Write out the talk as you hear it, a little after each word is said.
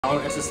Our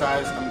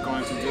exercise I'm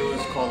going to do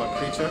is called a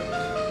preacher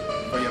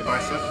for your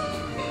bicep.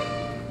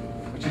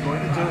 What you're going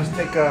to do is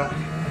take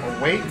a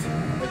weight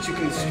that you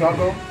can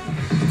struggle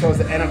towards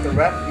the end of the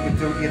rep. You can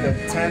do either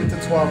 10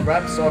 to 12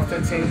 reps or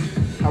 15,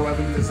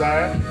 however you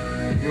desire.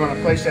 You're going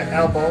to place your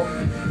elbow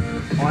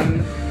on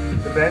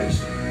the bench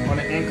on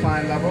an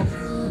incline level,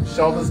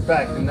 shoulders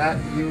back. Do not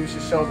use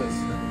your shoulders.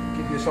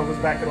 Keep your shoulders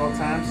back at all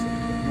times.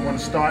 You want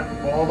to start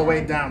all the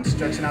way down,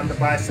 stretching out the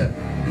bicep.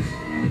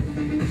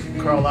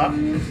 Curl up.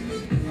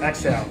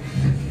 Exhale.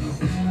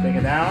 Bring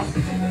it down.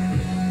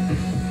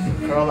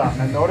 Curl up.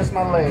 Now notice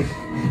my leg.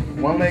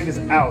 One leg is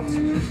out.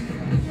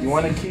 You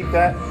want to keep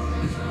that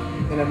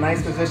in a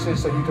nice position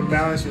so you can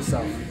balance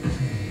yourself.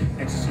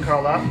 And just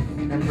curl up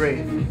and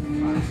breathe.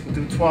 We'll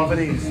do 12 of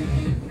these.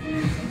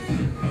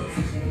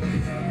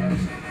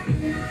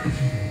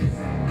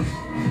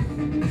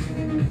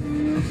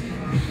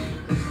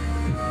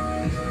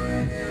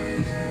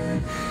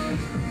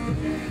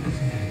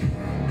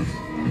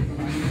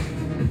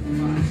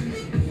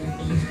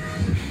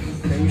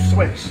 Then you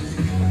switch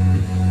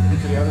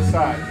to the other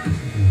side.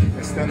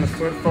 Extend the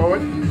foot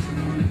forward.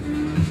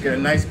 Get a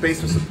nice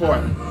base of support.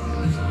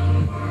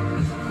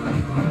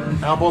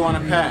 Elbow on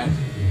a pad.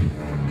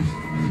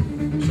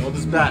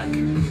 Shoulders back.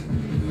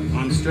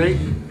 Arms straight.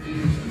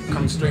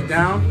 Come straight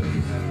down.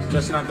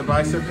 Stretching out the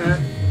bicep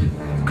head.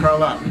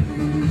 Curl up.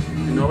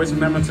 And always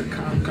remember to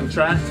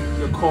contract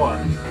your core.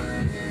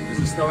 This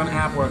is still an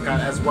ab workout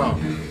as well.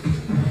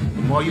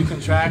 The more you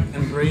contract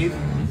and breathe,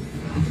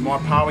 the more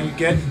power you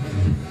get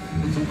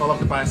to pull up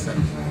the bicep.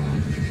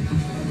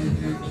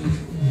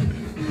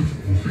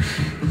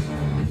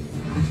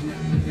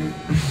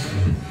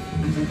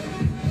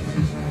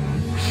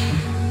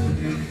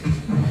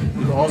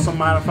 You can also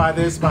modify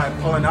this by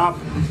pulling up,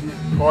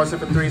 pause it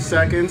for 3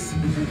 seconds,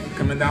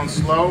 coming down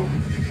slow.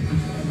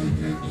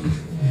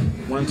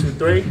 1, 2,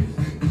 3,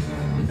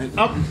 and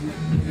up.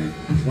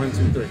 1,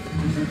 2, 3.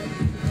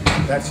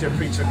 That's your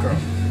preacher curl.